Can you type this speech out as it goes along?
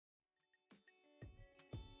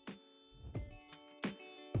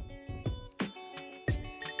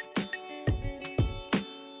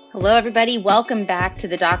Hello, everybody. Welcome back to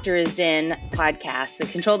the Doctor is In podcast, the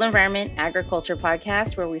Controlled Environment Agriculture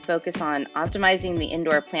podcast, where we focus on optimizing the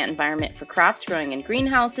indoor plant environment for crops growing in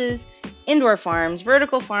greenhouses, indoor farms,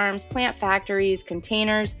 vertical farms, plant factories,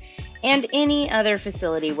 containers, and any other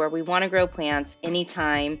facility where we want to grow plants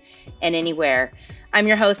anytime and anywhere. I'm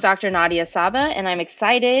your host, Dr. Nadia Saba, and I'm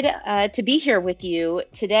excited to be here with you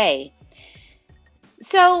today.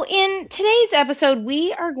 So in today's episode,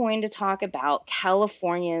 we are going to talk about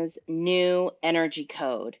California's new energy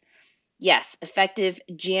code. Yes, effective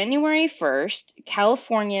January 1st,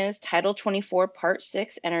 California's Title 24 Part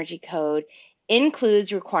 6 Energy Code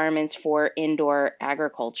includes requirements for indoor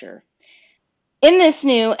agriculture. In this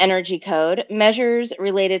new energy code, measures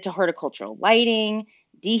related to horticultural lighting,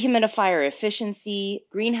 dehumidifier efficiency,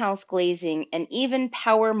 greenhouse glazing, and even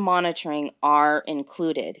power monitoring are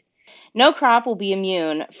included. No crop will be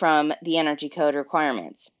immune from the energy code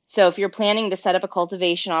requirements. So if you're planning to set up a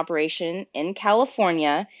cultivation operation in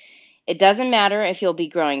California, it doesn't matter if you'll be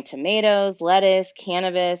growing tomatoes, lettuce,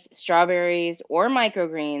 cannabis, strawberries, or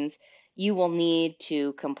microgreens, you will need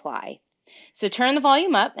to comply. So turn the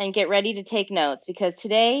volume up and get ready to take notes, because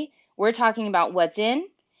today we're talking about what's in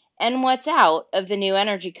and what's out of the new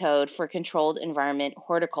energy code for controlled environment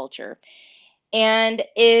horticulture. And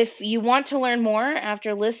if you want to learn more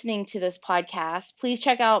after listening to this podcast, please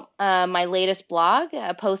check out my latest blog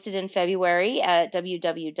posted in February at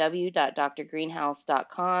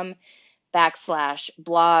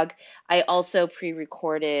www.drgreenhouse.com/blog. I also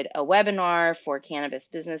pre-recorded a webinar for Cannabis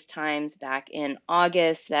Business Times back in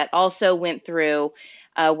August that also went through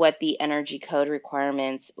what the energy code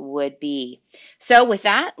requirements would be. So with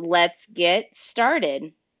that, let's get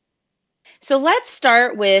started. So let's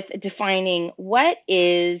start with defining what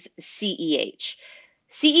is CEH.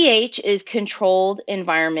 CEH is Controlled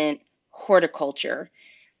Environment Horticulture.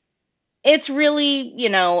 It's really,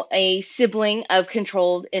 a sibling of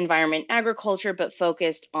Controlled Environment Agriculture, but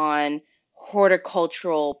focused on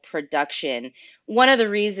horticultural production. One of the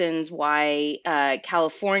reasons why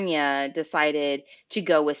California decided to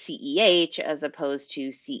go with CEH as opposed to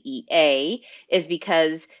CEA is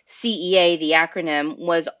because CEA, the acronym,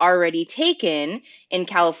 was already taken in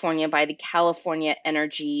California by the California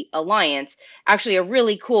Energy Alliance, actually a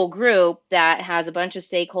really cool group that has a bunch of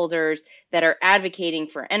stakeholders that are advocating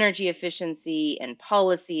for energy efficiency and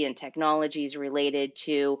policy and technologies related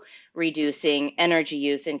to reducing energy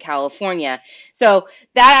use in California. So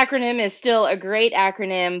that acronym is still a great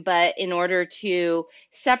acronym, but in order to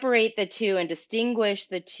separate the two and distinguish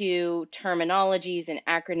the two terminologies and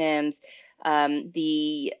acronyms,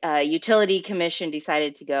 the Utility Commission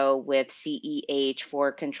decided to go with CEH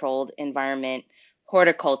for Controlled Environment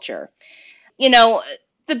Horticulture.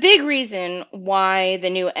 The big reason why the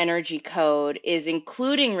new energy code is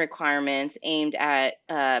including requirements aimed at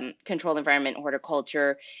controlled environment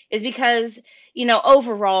horticulture is because,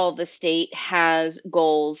 overall the state has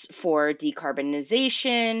goals for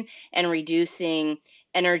decarbonization and reducing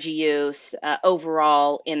energy use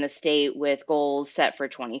overall in the state, with goals set for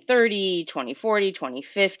 2030, 2040,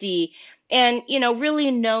 2050. And,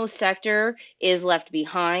 really no sector is left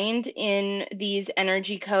behind in these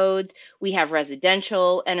energy codes. We have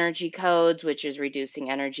residential energy codes, which is reducing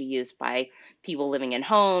energy use by people living in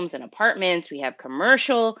homes and apartments. We have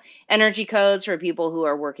commercial energy codes for people who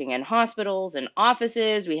are working in hospitals and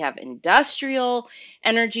offices. We have industrial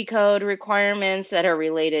energy code requirements that are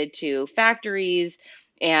related to factories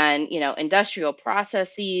and, industrial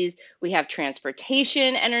processes. We have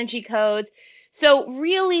transportation energy codes. So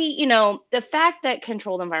really, the fact that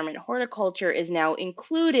controlled environment horticulture is now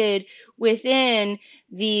included within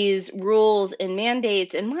these rules and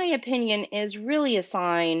mandates, in my opinion, is really a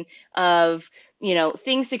sign of,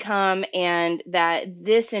 things to come, and that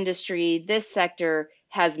this industry, this sector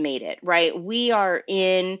has made it, right? We are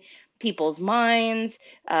in people's minds.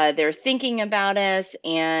 They're thinking about us,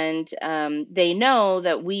 and they know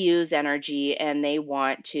that we use energy, and they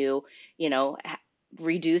want to,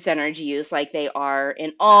 reduce energy use like they are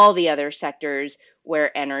in all the other sectors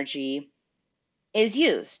where energy is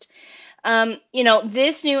used.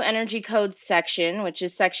 This new energy code section, which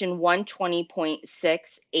is section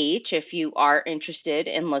 120.6H, if you are interested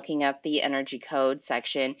in looking up the energy code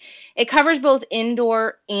section, it covers both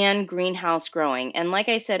indoor and greenhouse growing. And like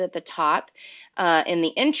I said at the top, in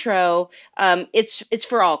the intro, it's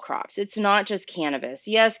for all crops. It's not just cannabis.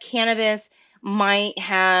 Yes, cannabis might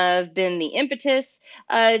have been the impetus,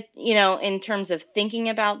 in terms of thinking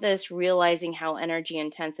about this, realizing how energy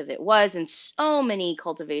intensive it was, and so many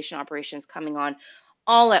cultivation operations coming on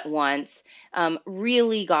all at once,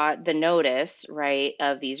 really got the notice, right,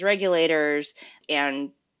 of these regulators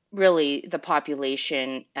and really the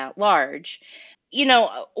population at large.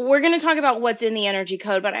 We're going to talk about what's in the energy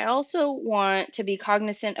code, but I also want to be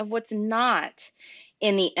cognizant of what's not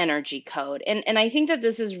in the energy code. And I think that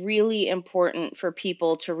this is really important for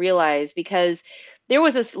people to realize because there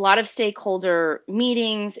was lot of stakeholder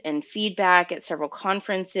meetings and feedback at several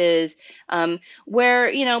conferences,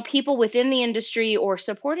 where people within the industry or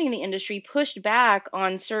supporting the industry pushed back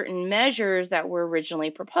on certain measures that were originally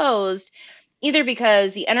proposed, either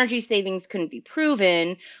because the energy savings couldn't be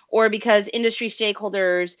proven or because industry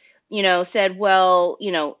stakeholders, said, well,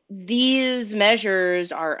 these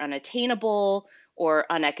measures are unattainable or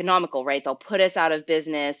uneconomical, right? They'll put us out of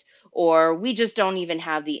business, or we just don't even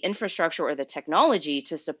have the infrastructure or the technology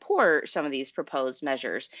to support some of these proposed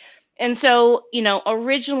measures. And so,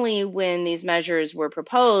 originally when these measures were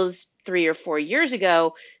proposed 3 or 4 years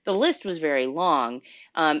ago, the list was very long,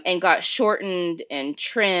 and got shortened and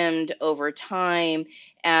trimmed over time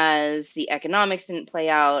as the economics didn't play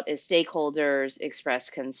out, as stakeholders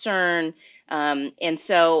expressed concern. And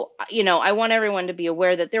so, I want everyone to be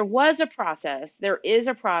aware that there is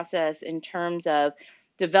a process in terms of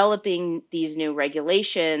developing these new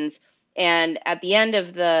regulations. And at the end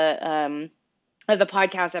of the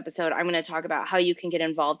podcast episode, I'm going to talk about how you can get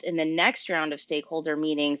involved in the next round of stakeholder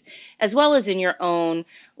meetings, as well as in your own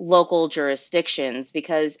local jurisdictions.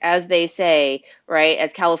 Because as they say, right,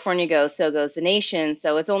 as California goes, so goes the nation.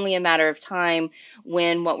 So it's only a matter of time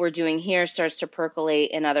when what we're doing here starts to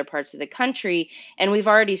percolate in other parts of the country. And we've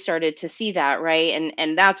already started to see that, right?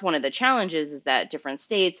 And that's one of the challenges, is that different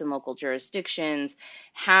states and local jurisdictions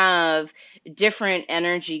have different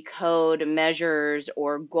energy code measures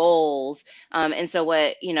or goals, and so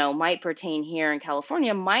what, might pertain here in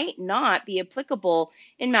California might not be applicable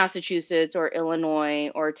in Massachusetts or Illinois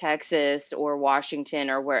or Texas or Washington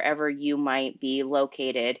or wherever you might be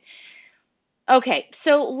located. Okay,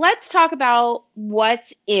 so let's talk about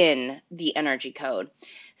what's in the energy code.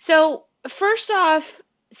 So, first off,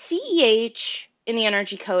 CEH in the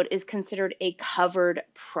energy code is considered a covered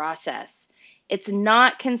process. It's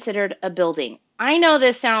not considered a building. I know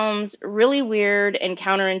this sounds really weird and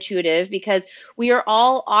counterintuitive because we are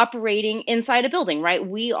all operating inside a building, right?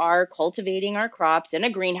 We are cultivating our crops in a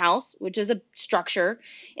greenhouse, which is a structure,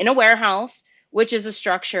 in a warehouse, which is a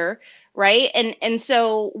structure, right? And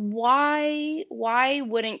so why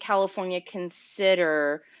wouldn't California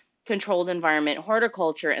consider controlled environment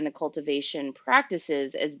horticulture and the cultivation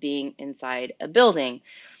practices as being inside a building?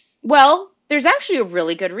 Well, there's actually a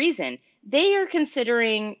really good reason. They are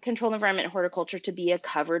considering controlled environment horticulture to be a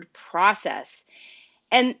covered process.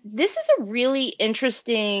 And this is a really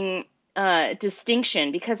interesting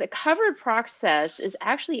distinction, because a covered process is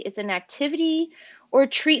actually, it's an activity or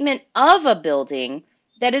treatment of a building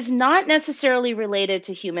that is not necessarily related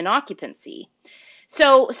to human occupancy.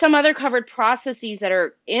 So some other covered processes that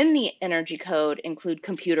are in the energy code include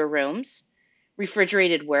computer rooms,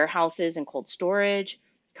 refrigerated warehouses and cold storage,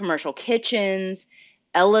 commercial kitchens,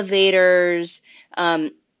 elevators,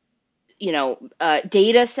 um,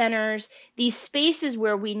 data centers, these spaces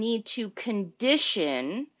where we need to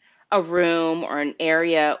condition a room or an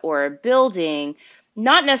area or a building,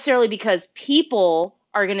 not necessarily because people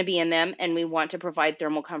are going to be in them and we want to provide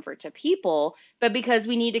thermal comfort to people, but because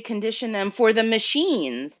we need to condition them for the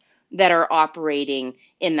machines that are operating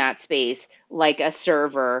in that space, like a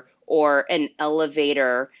server or an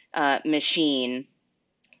elevator machine,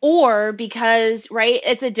 or because, right,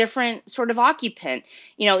 it's a different sort of occupant.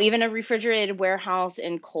 Even a refrigerated warehouse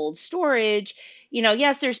and cold storage,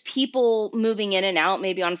 yes, there's people moving in and out,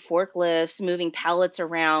 maybe on forklifts, moving pallets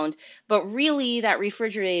around, but really that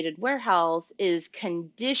refrigerated warehouse is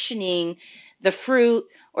conditioning the fruit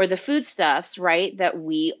or the foodstuffs, right, that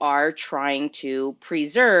we are trying to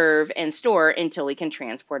preserve and store until we can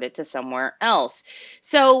transport it to somewhere else.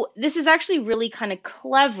 So this is actually really kind of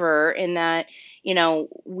clever in that,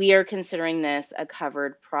 we are considering this a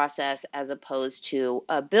covered process as opposed to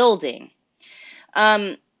a building.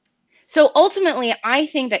 Um, so ultimately, I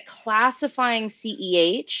think that classifying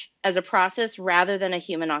CEH as a process rather than a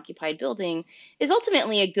human occupied building is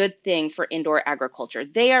ultimately a good thing for indoor agriculture.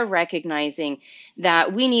 They are recognizing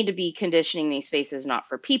that we need to be conditioning these spaces not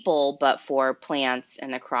for people, but for plants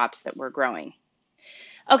and the crops that we're growing.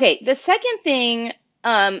 Okay, the second thing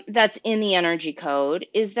that's in the energy code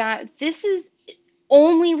is that this is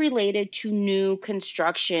only related to new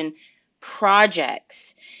construction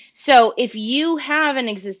projects. So if you have an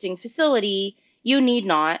existing facility, you need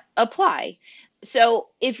not apply. So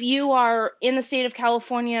if you are in the state of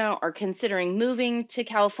California or considering moving to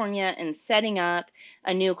California and setting up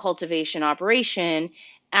a new cultivation operation,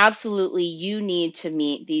 absolutely you need to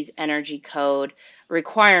meet these energy code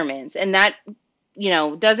requirements. And that,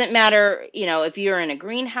 doesn't matter, if you're in a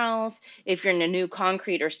greenhouse, if you're in a new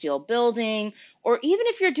concrete or steel building, or even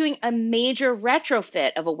if you're doing a major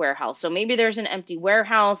retrofit of a warehouse. So maybe there's an empty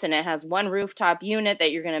warehouse and it has one rooftop unit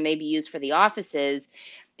that you're going to maybe use for the offices.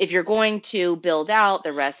 If you're going to build out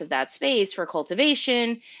the rest of that space for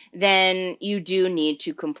cultivation, then you do need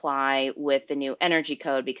to comply with the new energy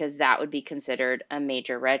code because that would be considered a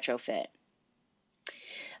major retrofit.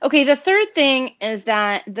 Okay, the third thing is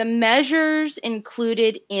that the measures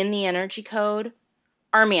included in the energy code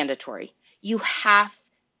are mandatory. You have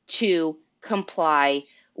to comply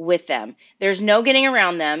with them. There's no getting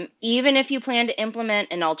around them. Even if you plan to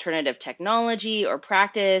implement an alternative technology or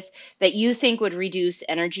practice that you think would reduce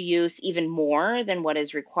energy use even more than what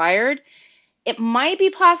is required, it might be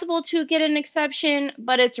possible to get an exception,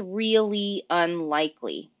 but it's really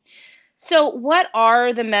unlikely. So, what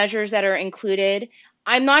are the measures that are included?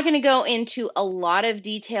 I'm not going to go into a lot of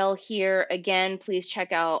detail here. Again, please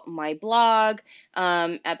check out my blog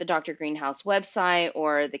at the Dr. Greenhouse website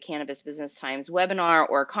or the Cannabis Business Times webinar,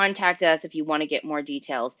 or contact us if you want to get more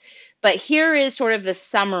details. But here is sort of the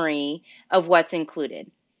summary of what's included.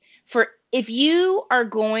 For if you are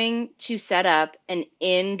going to set up an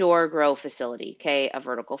indoor grow facility, okay, a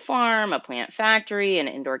vertical farm, a plant factory, an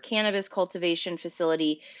indoor cannabis cultivation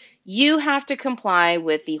facility, you have to comply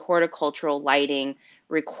with the horticultural lighting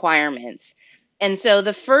requirements. And so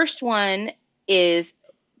the first one is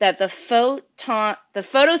that the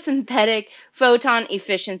photosynthetic photon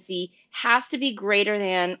efficiency has to be greater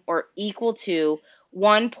than or equal to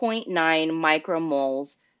 1.9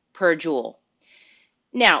 micromoles per joule.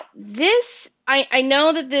 Now, I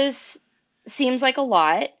know that this seems like a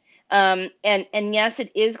lot, and yes,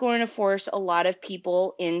 it is going to force a lot of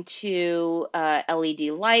people into LED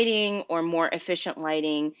lighting or more efficient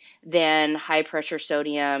lighting than high pressure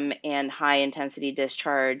sodium and high intensity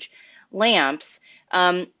discharge lamps.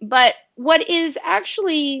 But what is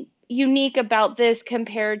actually unique about this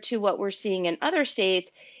compared to what we're seeing in other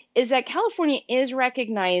states is that California is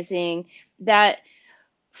recognizing that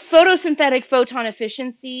photosynthetic photon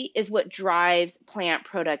efficiency is what drives plant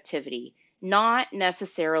productivity, not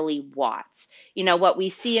necessarily watts. What we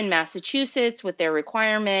see in Massachusetts with their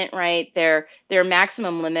requirement, right? Their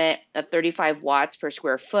maximum limit of 35 watts per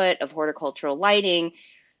square foot of horticultural lighting,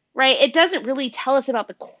 right? It doesn't really tell us about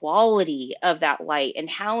the quality of that light and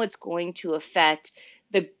how it's going to affect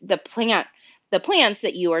the plants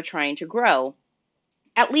that you are trying to grow.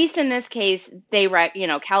 At least in this case,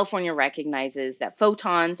 California recognizes that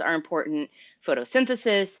photons are important,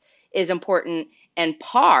 photosynthesis is important, and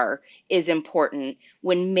PAR is important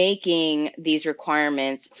when making these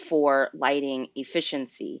requirements for lighting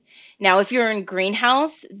efficiency. Now, if you're in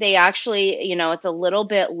greenhouse, they actually, it's a little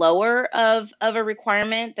bit lower of a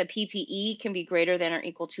requirement. The PPE can be greater than or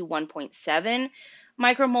equal to 1.7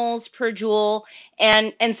 micromoles per joule.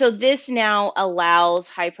 And so this now allows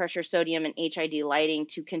high pressure sodium and HID lighting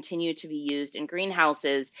to continue to be used in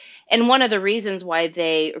greenhouses. And one of the reasons why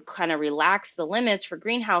they kind of relaxed the limits for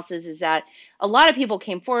greenhouses is that a lot of people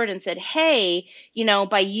came forward and said, hey,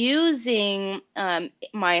 by using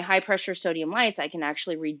my high pressure sodium lights, I can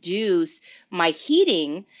actually reduce my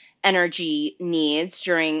heating energy needs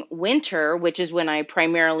during winter, which is when I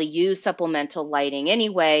primarily use supplemental lighting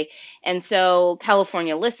anyway. And so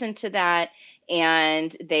California listened to that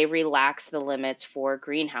and they relaxed the limits for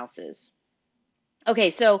greenhouses.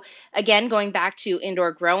 Okay, so again, going back to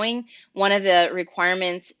indoor growing, one of the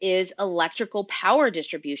requirements is electrical power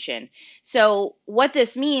distribution. So what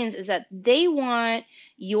this means is that they want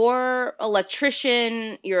your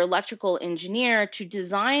electrician, your electrical engineer to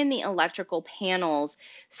design the electrical panels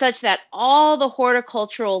such that all the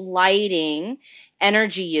horticultural lighting,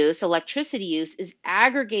 energy use, electricity use is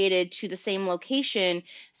aggregated to the same location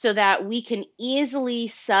so that we can easily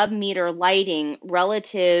sub-meter lighting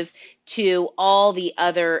relative to all the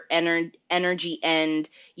other energy end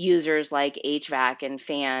users like HVAC and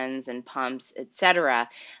fans and pumps, etc.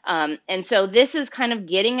 And so this is kind of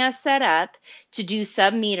getting us set up to do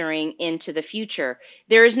sub-metering into the future.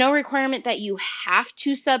 There is no requirement that you have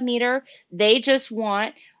to sub-meter. They just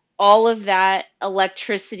want all of that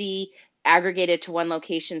electricity aggregated to one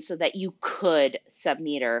location so that you could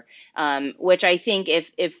sub-meter, which I think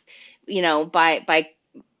if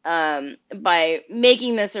by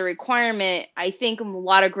making this a requirement, I think a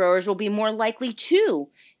lot of growers will be more likely to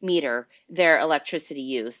meter their electricity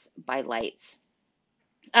use by lights.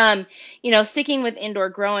 Sticking with indoor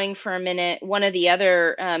growing for a minute, one of the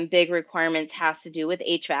other big requirements has to do with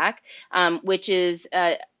HVAC, which is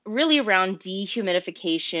really around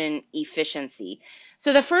dehumidification efficiency.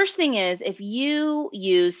 So the first thing is if you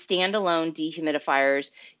use standalone dehumidifiers,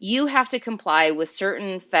 you have to comply with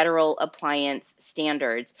certain federal appliance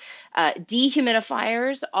standards.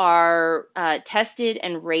 Dehumidifiers are tested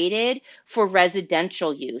and rated for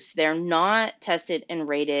residential use. They're not tested and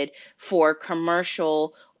rated for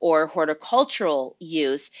commercial or horticultural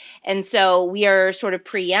use. And so we are sort of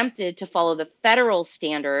preempted to follow the federal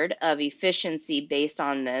standard of efficiency based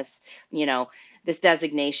on this, you know, this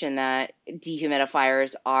designation that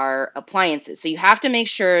dehumidifiers are appliances. So you have to make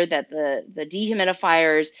sure that the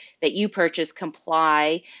dehumidifiers that you purchase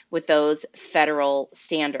comply with those federal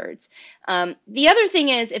standards. The other thing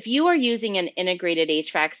is if you are using an integrated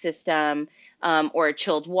HVAC system, or a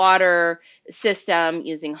chilled water system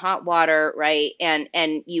using hot water, right?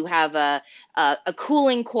 And you have a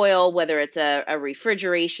cooling coil, whether it's a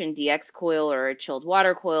refrigeration DX coil or a chilled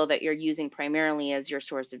water coil that you're using primarily as your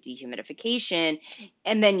source of dehumidification,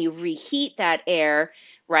 and then you reheat that air,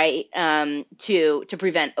 right, to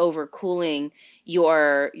prevent overcooling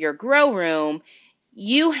your grow room.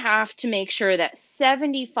 You have to make sure that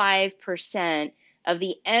 75% of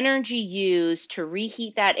the energy used to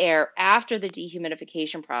reheat that air after the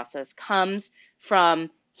dehumidification process comes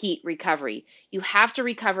from heat recovery. You have to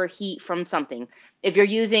recover heat from something. If you're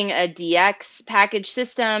using a DX package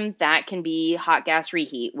system, that can be hot gas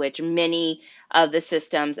reheat, which many of the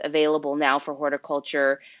systems available now for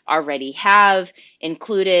horticulture already have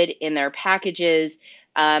included in their packages.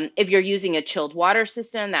 If you're using a chilled water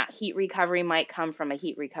system, that heat recovery might come from a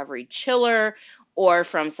heat recovery chiller or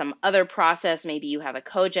from some other process. Maybe you have a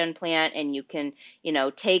cogen plant and you can,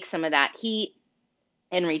 take some of that heat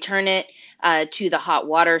and return it to the hot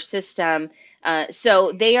water system.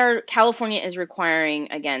 California is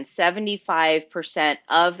requiring, again, 75%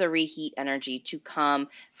 of the reheat energy to come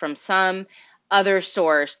from some other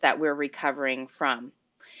source that we're recovering from.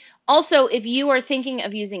 Also, if you are thinking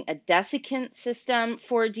of using a desiccant system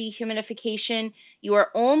for dehumidification, you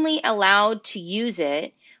are only allowed to use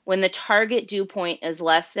it when the target dew point is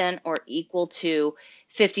less than or equal to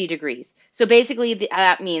 50 degrees. So basically,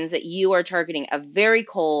 that means that you are targeting a very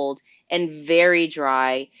cold and very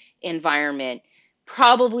dry environment.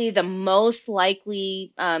 Probably the most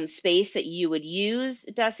likely space that you would use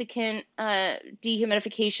desiccant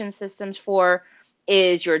dehumidification systems for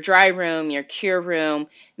is your dry room, your cure room,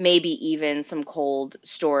 maybe even some cold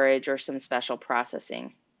storage or some special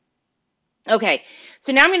processing. Okay,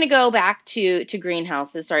 so now I'm going to go back to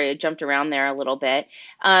greenhouses. Sorry, I jumped around there a little bit.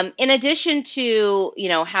 In addition to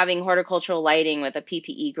having horticultural lighting with a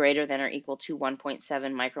PPE greater than or equal to 1.7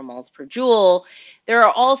 micromoles per joule, there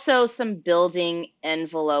are also some building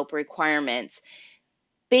envelope requirements.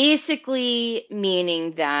 Basically,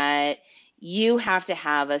 meaning that you have to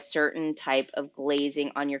have a certain type of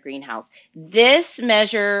glazing on your greenhouse. This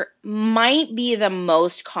measure might be the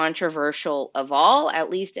most controversial of all, at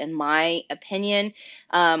least in my opinion.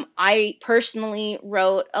 I personally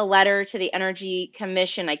wrote a letter to the Energy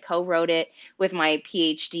Commission. I co-wrote it with my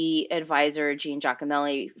PhD advisor, Gene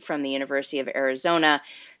Giacomelli from the University of Arizona,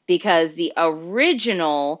 because the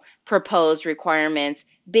original proposed requirements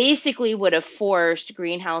basically would have forced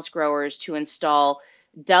greenhouse growers to install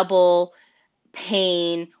double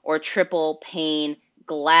pane or triple pane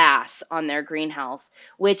glass on their greenhouse,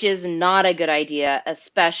 which is not a good idea,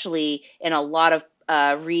 especially in a lot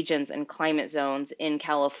of regions and climate zones in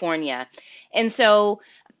California. And so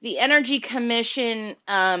the Energy Commission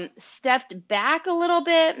stepped back a little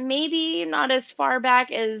bit, maybe not as far back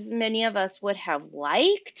as many of us would have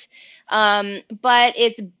liked, but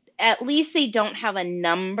it's at least they don't have a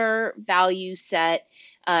number value set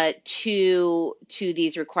to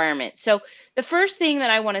these requirements. So the first thing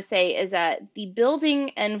that I want to say is that the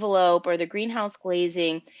building envelope or the greenhouse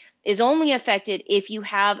glazing is only affected if you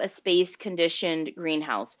have a space conditioned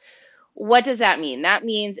greenhouse. What does that mean? That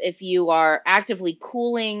means if you are actively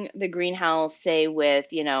cooling the greenhouse, say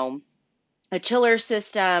with, a chiller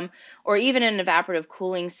system or even an evaporative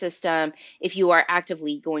cooling system, if you are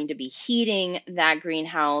actively going to be heating that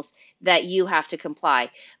greenhouse, that you have to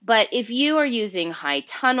comply. But if you are using high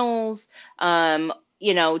tunnels,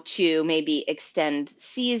 to maybe extend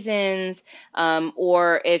seasons,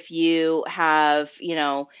 or if you have,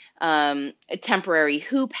 temporary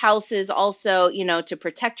hoop houses also, to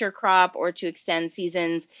protect your crop or to extend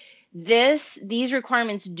seasons, These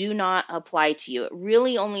requirements do not apply to you. It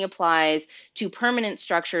really only applies to permanent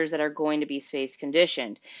structures that are going to be space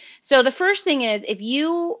conditioned. So the first thing is, if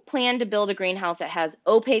you plan to build a greenhouse that has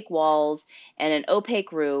opaque walls and an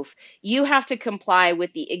opaque roof, you have to comply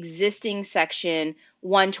with the existing section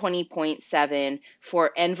 120.7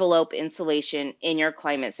 for envelope insulation in your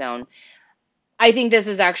climate zone. I think this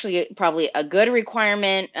is actually probably a good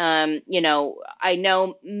requirement. I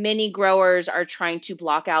know many growers are trying to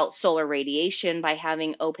block out solar radiation by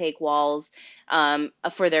having opaque walls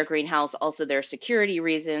for their greenhouse. Also, there are security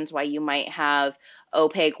reasons why you might have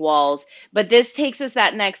opaque walls. But this takes us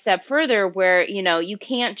that next step further where, you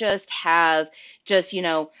can't just have just,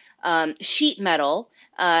 sheet metal.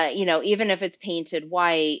 Even if it's painted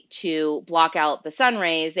white to block out the sun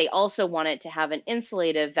rays, they also want it to have an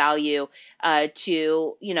insulative value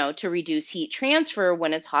to reduce heat transfer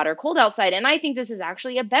when it's hot or cold outside. And I think this is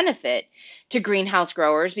actually a benefit to greenhouse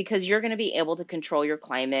growers because you're going to be able to control your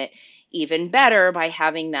climate even better by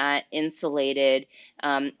having that insulated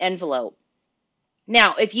envelope.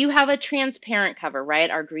 Now, if you have a transparent cover,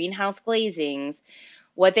 right, our greenhouse glazings,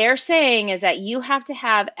 what they're saying is that you have to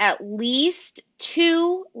have at least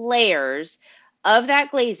 2 layers of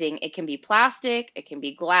that glazing. It can be plastic, it can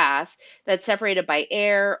be glass, that's separated by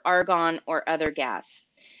air, argon, or other gas.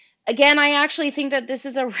 Again, I actually think that this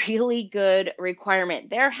is a really good requirement.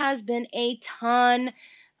 There has been a ton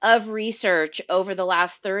of research over the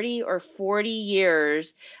last 30 or 40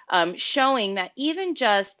 years showing that even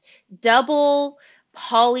just double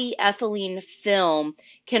polyethylene film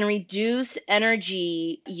can reduce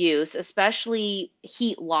energy use, especially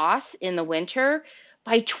heat loss in the winter,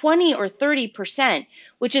 by 20 or 30%,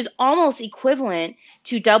 which is almost equivalent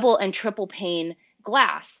to double and triple pane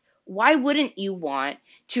glass. Why wouldn't you want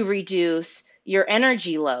to reduce your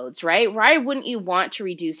energy loads, right? Why wouldn't you want to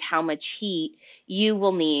reduce how much heat you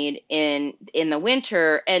will need in the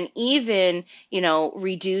winter, and even,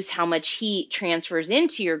 reduce how much heat transfers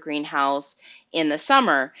into your greenhouse in the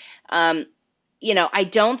summer? I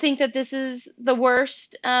don't think that this is the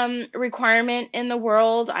worst requirement in the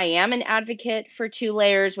world. I am an advocate for 2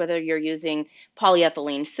 layers, whether you're using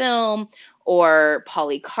polyethylene film or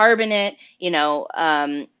polycarbonate.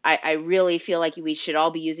 I really feel like we should all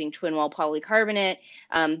be using twin wall polycarbonate.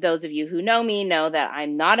 Those of you who know me know that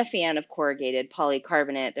I'm not a fan of corrugated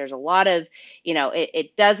polycarbonate. There's a lot of,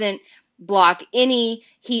 it doesn't block any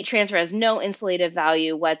heat transfer, has no insulative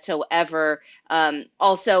value whatsoever.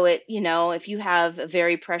 Also, if you have a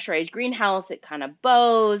very pressurized greenhouse, it kind of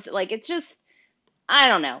bows. Like, it's just, I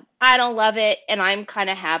don't know. I don't love it. And I'm kind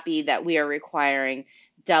of happy that we are requiring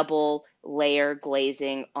double layer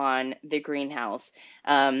glazing on the greenhouse.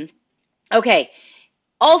 Okay.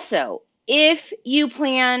 Also, if you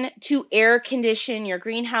plan to air condition your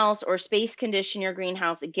greenhouse or space condition your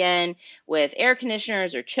greenhouse, again, with air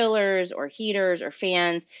conditioners or chillers or heaters or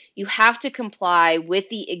fans, you have to comply with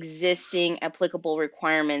the existing applicable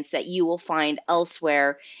requirements that you will find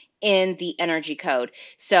elsewhere in the energy code.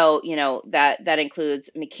 So, that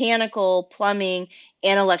includes mechanical, plumbing,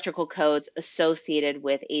 and electrical codes associated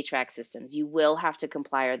with HVAC systems. You will have to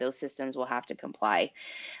comply, or those systems will have to comply.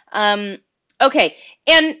 Um, okay,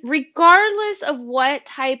 and regardless of what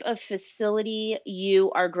type of facility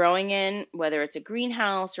you are growing in, whether it's a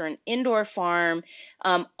greenhouse or an indoor farm,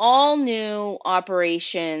 all new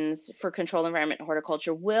operations for controlled environment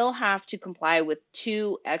horticulture will have to comply with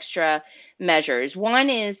 2 extra measures. One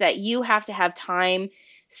is that you have to have time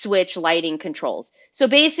switch lighting controls. So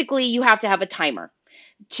basically, you have to have a timer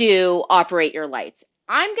to operate your lights.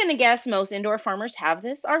 I'm going to guess most indoor farmers have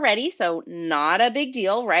this already, so not a big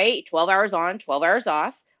deal, right? 12 hours on, 12 hours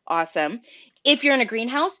off. Awesome. If you're in a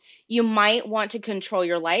greenhouse, you might want to control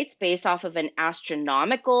your lights based off of an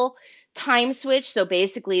astronomical time switch. So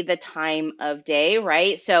basically the time of day,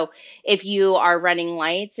 right? So if you are running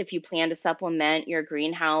lights, if you plan to supplement your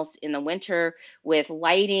greenhouse in the winter with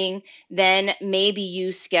lighting, then maybe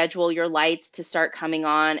you schedule your lights to start coming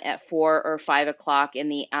on at 4 or 5 o'clock in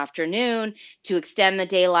the afternoon to extend the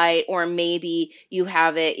daylight, or maybe you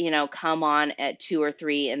have it, come on at 2 or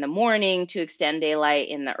 3 in the morning to extend daylight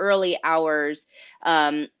in the early hours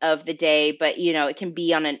of the day. But, it can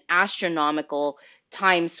be on an astronomical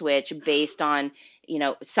time switch based on,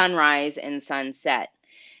 sunrise and sunset.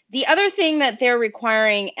 The other thing that they're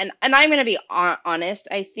requiring, and I'm going to be honest,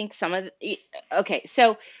 I think okay,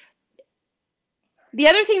 so the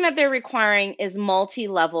other thing that they're requiring is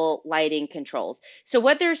multi-level lighting controls. So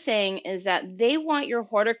what they're saying is that they want your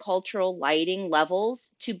horticultural lighting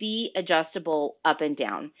levels to be adjustable up and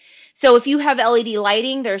down. So if you have LED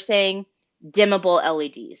lighting, they're saying dimmable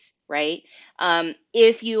LEDs, right?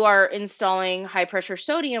 If you are installing high pressure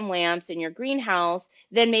sodium lamps in your greenhouse,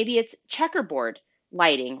 then maybe it's checkerboard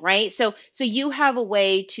lighting, right? So you have a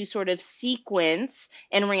way to sort of sequence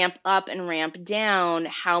and ramp up and ramp down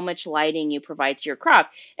how much lighting you provide to your crop.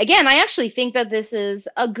 Again, I actually think that this is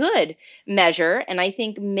a good measure, and I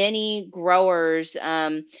think many growers,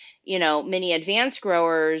 many advanced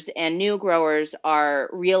growers and new growers are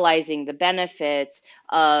realizing the benefits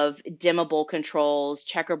of dimmable controls,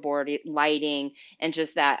 checkerboard lighting, and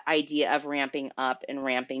just that idea of ramping up and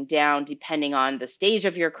ramping down depending on the stage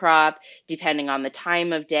of your crop, depending on the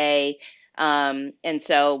time of day. And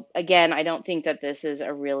so, again, I don't think that this is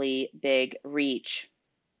a really big reach.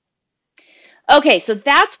 Okay, so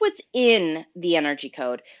that's what's in the energy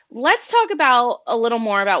code. Let's talk about a little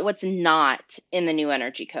more about what's not in the new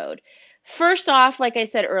energy code. First off, like I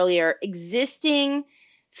said earlier, existing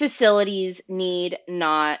facilities need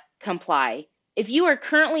not comply. If you are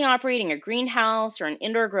currently operating a greenhouse or an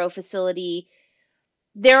indoor grow facility,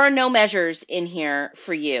 there are no measures in here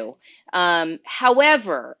for you.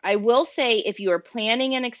 However, I will say if you are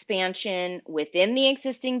planning an expansion within the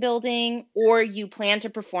existing building or you plan to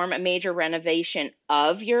perform a major renovation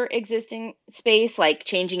of your existing space, like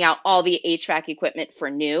changing out all the HVAC equipment for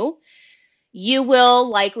new, you will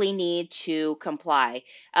likely need to comply.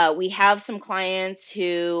 We have some clients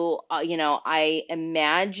who, I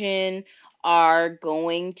imagine are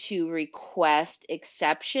going to request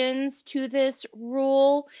exceptions to this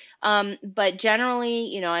rule. But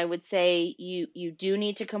generally, I would say you do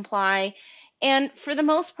need to comply. And for the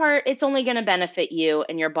most part, it's only going to benefit you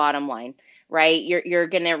and your bottom line, right? You're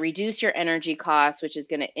going to reduce your energy costs, which is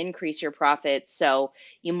going to increase your profits. So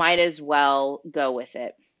you might as well go with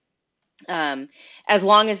it, um, as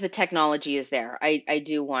long as the technology is there. I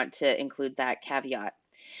do want to include that caveat.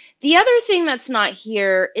 The other thing that's not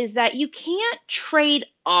here is that you can't trade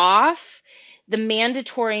off the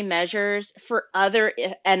mandatory measures for other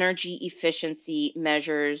energy efficiency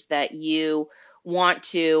measures that you want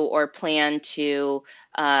to or plan to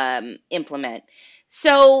implement.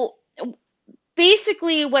 So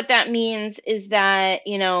basically, what that means is that,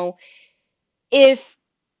 if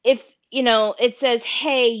it says,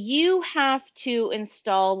 hey, you have to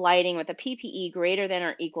install lighting with a ppe greater than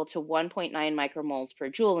or equal to 1.9 micromoles per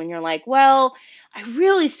joule, and you're like, well, I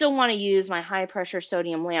really still want to use my high pressure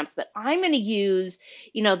sodium lamps, but I'm going to use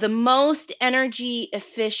the most energy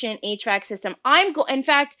efficient HVAC system. In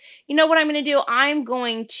fact, you know what I'm going to do? I'm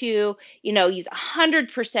going to use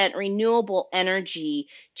 100% renewable energy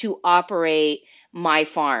to operate my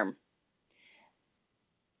farm.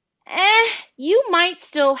 You might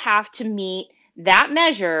still have to meet that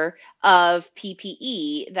measure of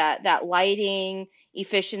PPE, that lighting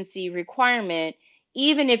efficiency requirement,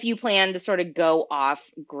 even if you plan to sort of go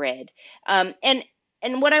off grid. And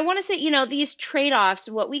what I want to say, these trade-offs,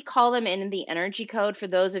 what we call them in the energy code, for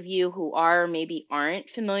those of you who are maybe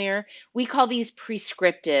aren't familiar, we call these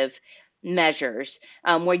prescriptive measures,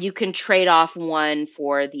 where you can trade off one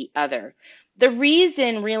for the other. The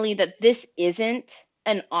reason really that this isn't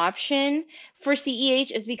an option for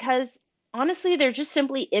CEH is because honestly, there just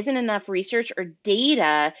simply isn't enough research or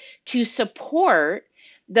data to support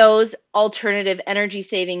those alternative energy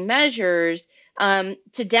saving measures,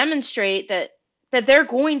 to demonstrate that they're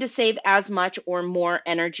going to save as much or more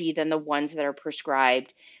energy than the ones that are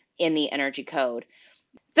prescribed in the energy code.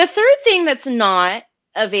 The third thing that's not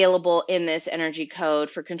available in this energy code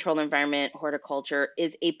for controlled environment horticulture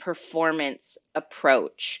is a performance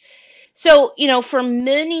approach. So, for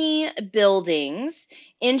many buildings,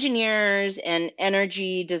 engineers and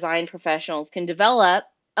energy design professionals can develop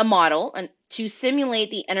a model to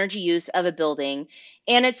simulate the energy use of a building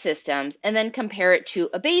and its systems, and then compare it to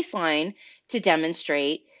a baseline to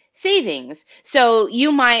demonstrate savings. So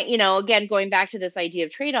you might, again, going back to this idea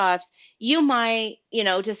of trade-offs, you might,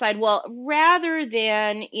 decide, well, rather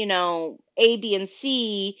than, A, B, and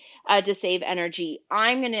C to save energy,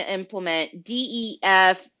 I'm going to implement D, E,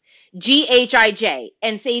 F, GHIJ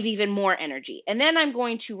and save even more energy. And then I'm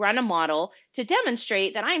going to run a model to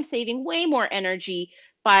demonstrate that I'm saving way more energy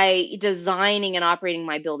by designing and operating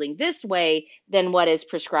my building this way than what is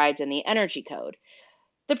prescribed in the energy code.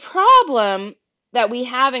 The problem that we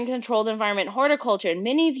have in controlled environment horticulture, and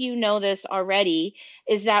many of you know this already,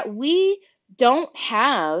 is that we don't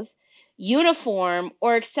have uniform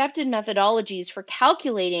or accepted methodologies for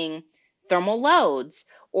calculating thermal loads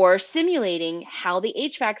or simulating how the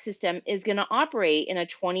HVAC system is going to operate in a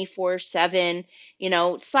 24/7,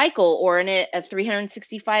 cycle, or in a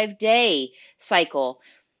 365-day cycle.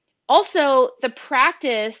 Also, the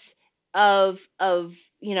practice of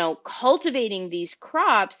cultivating these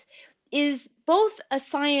crops is both a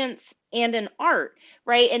science and an art,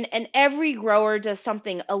 right? And every grower does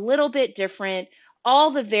something a little bit different.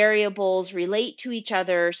 All the variables relate to each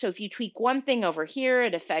other. So if you tweak one thing over here,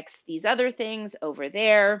 it affects these other things over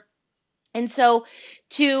there. And so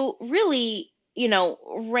to really,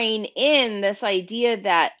 rein in this idea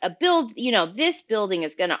that this building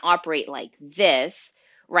is going to operate like this,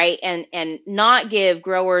 right? And not give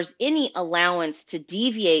growers any allowance to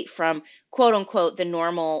deviate from quote unquote the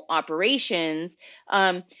normal operations.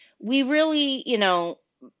 We really,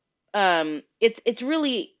 it's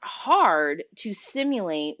really hard to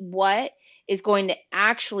simulate what is going to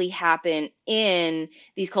actually happen in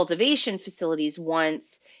these cultivation facilities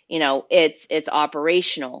once it's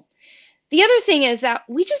operational. The other thing is that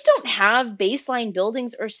we just don't have baseline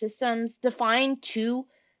buildings or systems defined to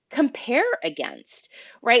compare against,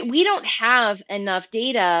 right? We don't have enough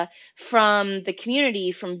data from the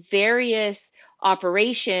community, from various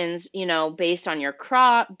operations, based on your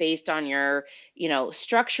crop, based on your,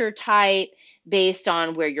 structure type, based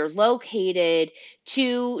on where you're located,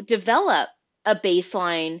 to develop a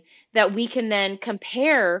baseline that we can then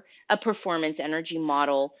compare a performance energy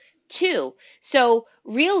model to. So,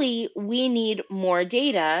 really, we need more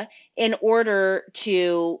data in order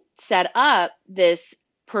to set up this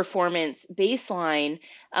performance baseline,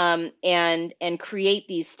 and create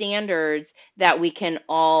these standards that we can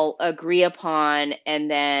all agree upon and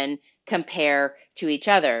then compare to each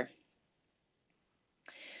other.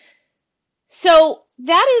 So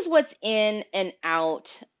that is what's in and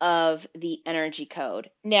out of the energy code.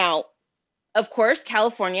 Now, of course,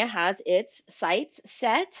 California has its sights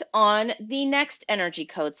set on the next energy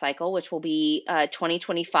code cycle, which will be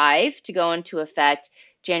 2025 to go into effect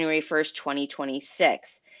January 1st,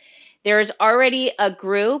 2026. There's already a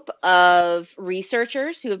group of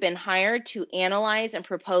researchers who have been hired to analyze and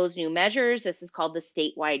propose new measures. This is called the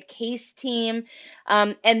statewide case team.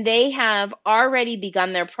 And they have already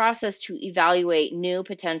begun their process to evaluate new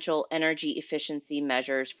potential energy efficiency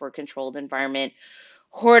measures for controlled environment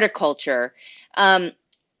horticulture.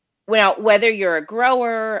 Well, whether you're a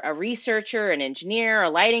grower, a researcher, an engineer, a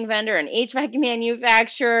lighting vendor, an HVAC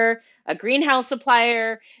manufacturer, a greenhouse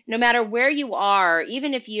supplier, no matter where you are,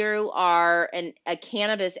 even if you are a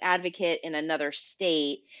cannabis advocate in another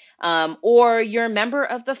state, or you're a member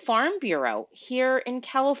of the Farm Bureau here in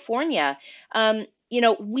California,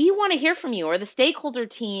 we want to hear from you, or the stakeholder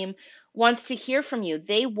team wants to hear from you.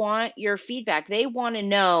 They want your feedback. They want to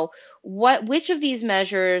know which of these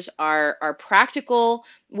measures are practical,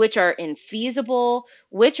 which are infeasible,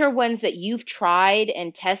 which are ones that you've tried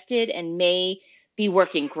and tested and may be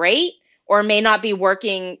working great or may not be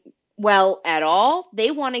working well at all.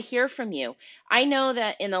 They want to hear from you. I know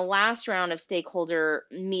that in the last round of stakeholder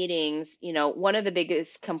meetings, one of the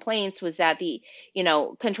biggest complaints was that the,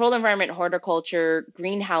 controlled environment horticulture,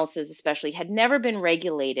 greenhouses especially, had never been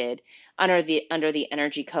regulated under the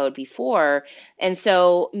energy code before. And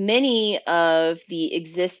so many of the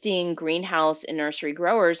existing greenhouse and nursery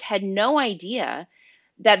growers had no idea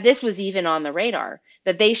that this was even on the radar,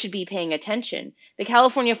 that they should be paying attention. The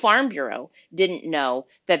California Farm Bureau didn't know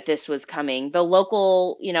that this was coming. The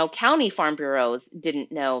local, county farm bureaus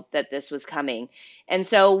didn't know that this was coming. And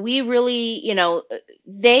so we really,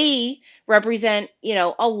 they represent,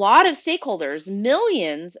 a lot of stakeholders,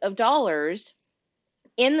 millions of dollars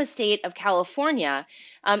in the state of California.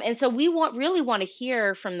 And so we really want to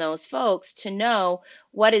hear from those folks to know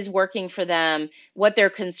what is working for them, what they're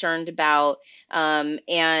concerned about.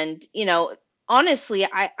 And, honestly,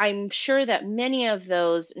 I'm sure that many of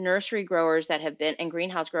those nursery growers that have been, and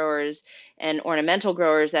greenhouse growers and ornamental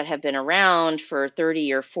growers that have been around for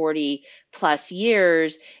 30 or 40 plus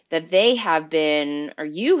years, that they have been, or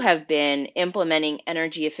you have been implementing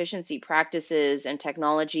energy efficiency practices and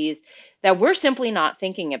technologies that we're simply not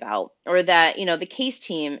thinking about, or that the case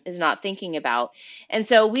team is not thinking about. And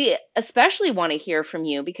so we especially want to hear from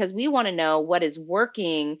you, because we want to know what is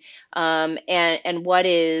working, and what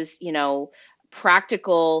is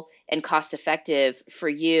practical and cost effective for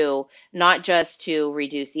you, not just to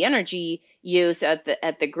reduce the energy use at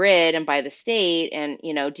the grid and by the state, and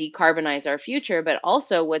decarbonize our future, but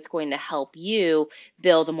also what's going to help you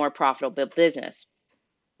build a more profitable business.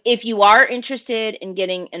 If you are interested in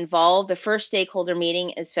getting involved, the first stakeholder meeting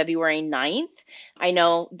is February 9th. I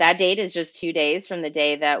know that date is just 2 days from the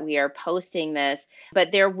day that we are posting this,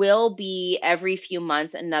 but there will be every few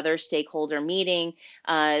months another stakeholder meeting.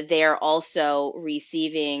 They are also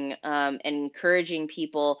receiving and encouraging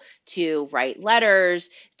people to write letters,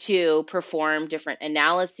 to perform different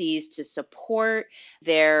analyses to support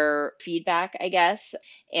their feedback, I guess,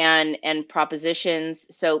 and propositions.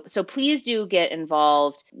 So please do get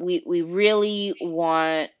involved. We really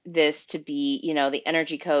want this to be, the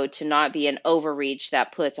energy code to not be an overreach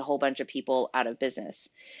that puts a whole bunch of people out of business.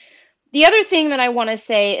 The other thing that I want to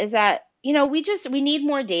say is that, we need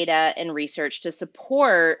more data and research to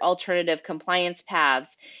support alternative compliance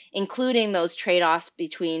paths, including those trade-offs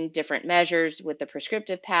between different measures with the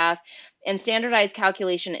prescriptive path and standardized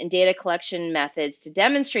calculation and data collection methods to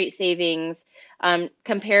demonstrate savings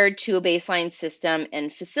compared to a baseline system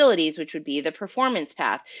and facilities, which would be the performance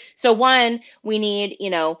path. So one, we need,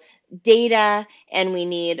 data, and we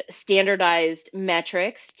need standardized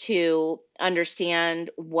metrics to understand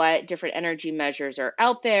what different energy measures are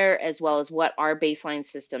out there, as well as what are baseline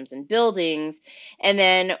systems and buildings. And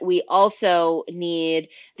then we also need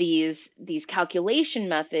these calculation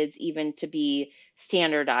methods even to be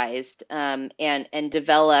standardized, and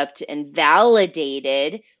developed and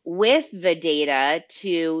validated with the data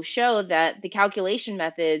to show that the calculation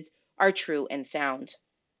methods are true and sound.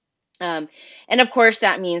 Um, and of course,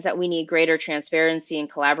 that means that we need greater transparency and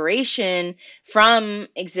collaboration from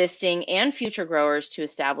existing and future growers to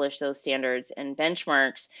establish those standards and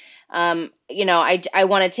benchmarks. I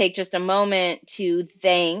want to take just a moment to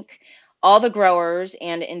thank all the growers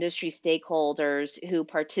and industry stakeholders who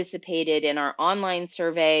participated in our online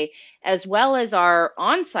survey, as well as our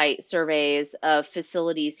on site surveys of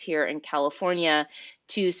facilities here in California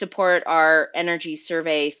to support our energy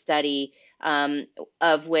survey study,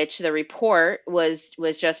 of which the report was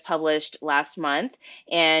just published last month,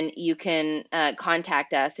 and you can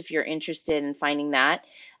contact us if you're interested in finding that.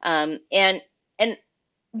 And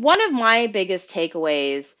one of my biggest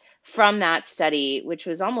takeaways from that study, which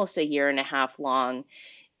was almost a year and a half long,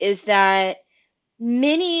 is that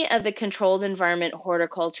many of the controlled environment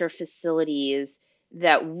horticulture facilities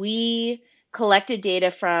that we collected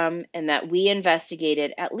data from and that we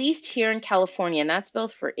investigated, at least here in California, and that's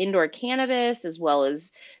both for indoor cannabis as well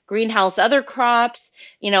as greenhouse other crops,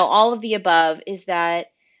 all of the above, is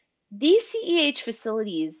that these CEH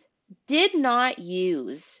facilities did not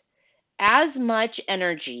use as much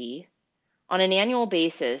energy on an annual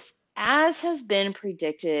basis, as has been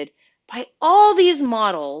predicted by all these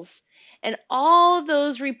models and all of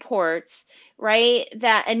those reports, right?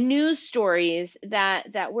 That and news stories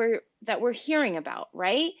that we're hearing about,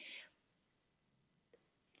 right?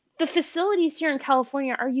 The facilities here in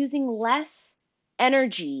California are using less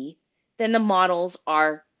energy than the models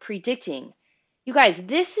are predicting. You guys,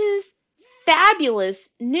 this is fabulous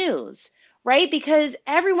news, right? Because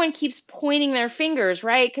everyone keeps pointing their fingers,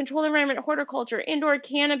 right? Controlled environment horticulture, indoor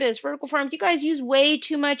cannabis, vertical farms. You guys use way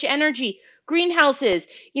too much energy. Greenhouses,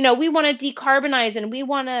 we want to decarbonize and we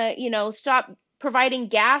want to, stop providing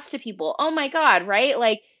gas to people. Oh my God, right?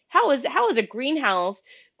 Like how is a greenhouse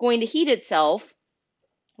going to heat itself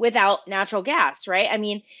without natural gas, right? I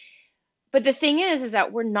mean, but the thing is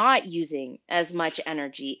that we're not using as much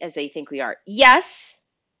energy as they think we are. Yes,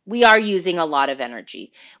 we are using a lot of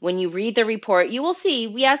energy. When you read the report, you will see,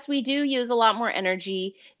 yes, we do use a lot more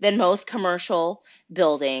energy than most commercial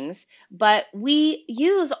buildings, but we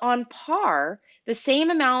use on par the same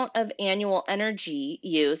amount of annual energy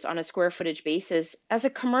use on a square footage basis as a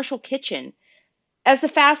commercial kitchen, as the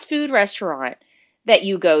fast food restaurant that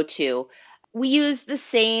you go to. We use the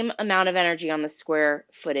same amount of energy on the square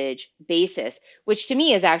footage basis, which to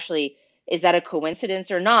me is actually, is that a coincidence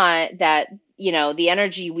or not, that, the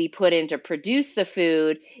energy we put in to produce the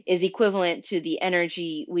food is equivalent to the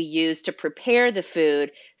energy we use to prepare the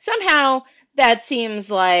food. Somehow that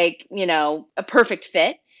seems like, a perfect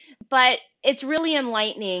fit. But it's really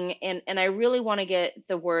enlightening, and I really want to get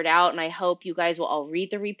the word out, and I hope you guys will all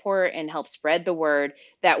read the report and help spread the word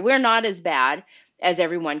that we're not as bad as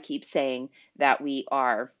everyone keeps saying that we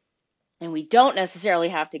are. And we don't necessarily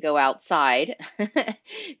have to go outside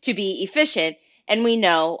to be efficient. And we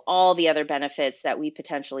know all the other benefits that we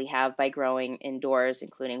potentially have by growing indoors,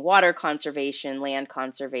 including water conservation, land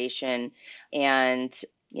conservation, and,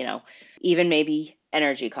 even maybe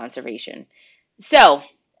energy conservation. So,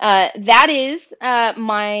 that is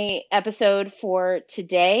my episode for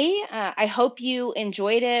today. I hope you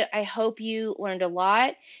enjoyed it. I hope you learned a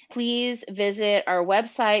lot. Please visit our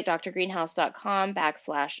website,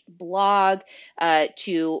 drgreenhouse.com/blog,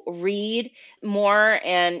 to read more.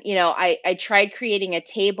 And, I tried creating a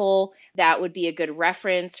table that would be a good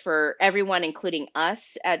reference for everyone, including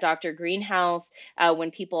us at Dr. Greenhouse, when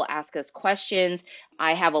people ask us questions.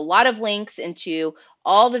 I have a lot of links into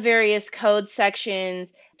all the various code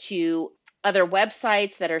sections, to other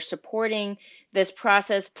websites that are supporting this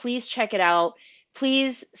process. Please check it out.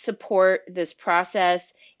 Please support this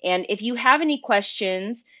process. And if you have any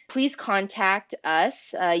questions, please contact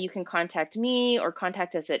us. You can contact me or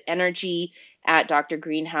contact us at energy at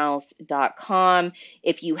drgreenhouse.com.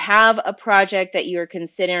 If you have a project that you're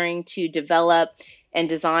considering to develop and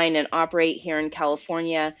design and operate here in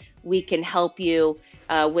California, we can help you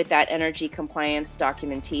with that energy compliance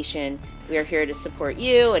documentation. We are here to support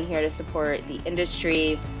you and here to support the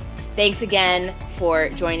industry. Thanks again for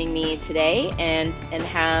joining me today, and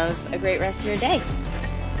have a great rest of your day.